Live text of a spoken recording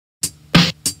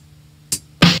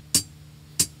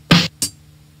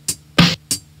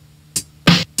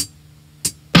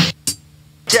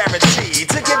guaranteed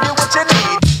to give you what you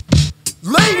need.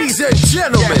 Ladies and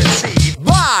gentlemen,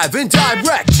 live and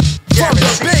direct from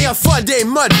the Bay of Funday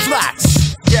Mud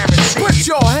Flats. Put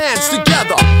your hands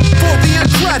together for the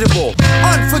incredible,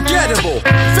 unforgettable,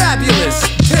 fabulous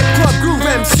Hip Club Groove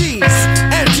MCs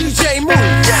and DJ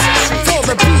Moves. For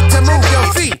the beat to move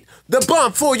your feet, the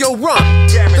bump for your rump,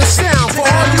 the sound for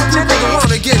all you people who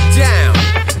wanna get down.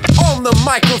 On the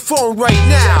microphone right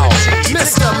now,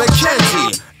 Mr.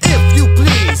 Mackenzie, if you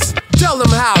please, tell them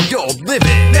how you're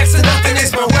living. Next to nothing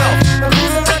is my wealth. I'm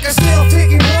moving like a snail,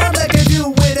 picking warm like a dude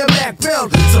with a black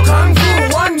belt. So kung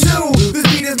fu, 1, 2. This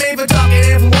beat is made for talking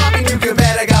and for walking. You can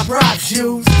bet I got prop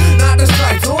shoes, not the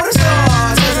stripes or the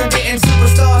stars. Cause I'm getting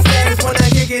superstar status when I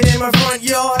kick it in my front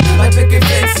yard. Like picking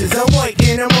fences, I'm white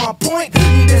and I'm on point.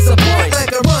 You disappoint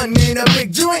like a run in a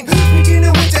big joint. Speaking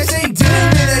of which, I say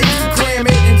damn it, I used to cram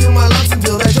it into my lungs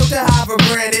until I took the high for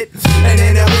granted. And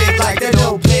then I went like the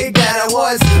dope pig that I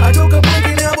was. I took a break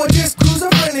and I would just cruise a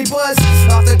friendly buzz.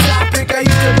 Off the topic, I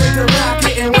used to break the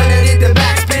rocket, and when I did the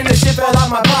backspin, the shit fell out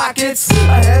my pockets.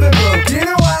 I haven't broken in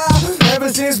a while,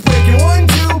 ever since breaking 1,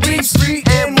 2, Beach Street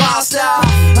and Wild Style.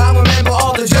 I remember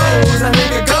all the Joes, I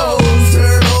think it goes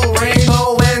Turtle,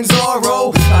 Rainbow, and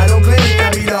Zorro. I don't claim to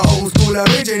be the old school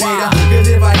originator, cause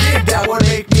if I did, that would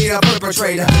make me a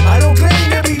perpetrator. I don't claim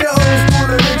to be the old school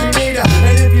originator,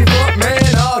 and if you fuck, man,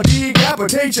 I'll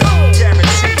decapitate you.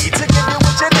 Guaranteed to give you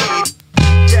what you need.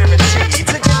 Guaranteed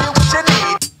to give you what you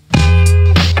need.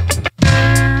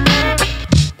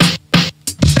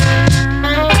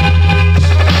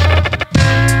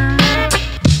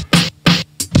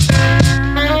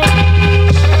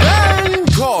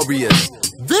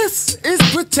 This is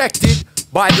protected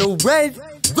by the red,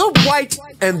 the white,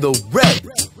 and the red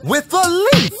with a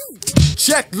leaf.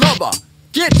 Cheklove,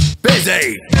 get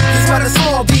busy. Just what a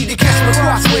small beat to catch my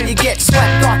cross when you get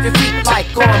swept off your feet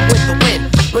like gone with the wind.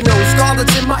 But no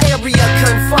scarlets in my area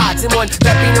confides in one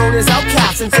that be known as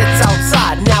outcast and sits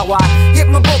outside. Now I get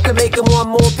my book and make 'em one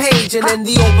more page, and then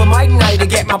the open mic night to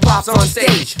get my props on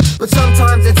stage. But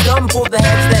sometimes it's dumb for the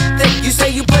heads that think. You say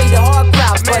you play the hard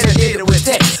crowds, but I did it with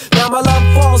ticks. Now my love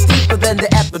falls deeper than the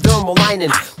epidermal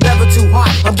lining. Never too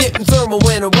hot, I'm getting thermal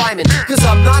when I'm rhyming. Cause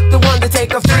I'm not the one to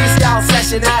take a freestyle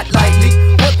session that lightly.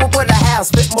 What I have,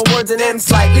 spit my words and then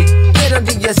slightly get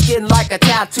under your skin like a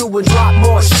tattoo and drop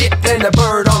more shit than a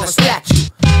bird on a statue.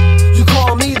 You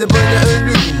call me the bringer of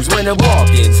news when I'm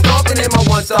walking, stomping in my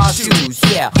one-star shoes.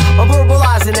 Yeah, I'm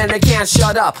verbalizing and I can't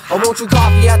shut up. I want your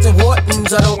coffee at the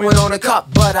Hortons, I don't win on a cup,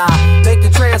 but I make the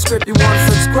transcript you want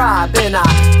to subscribe, and I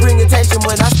bring attention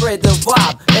when I spread the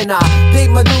vibe, and I pay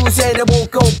my dues and it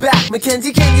won't go back.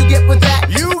 Mackenzie, can you get with that?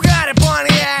 You got it,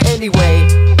 Pontiac. Anyway,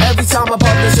 every time I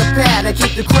publish a pad, I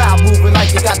keep the crowd moving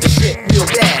like they got the shit real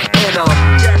bad. And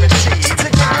Guaranteed to give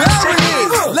you what there you it need.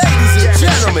 is, ladies and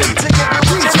gentlemen,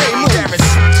 DJ Moves,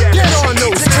 get on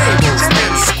those tables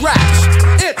and scratch.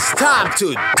 It's time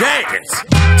to dance.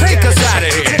 Take us out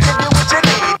of here.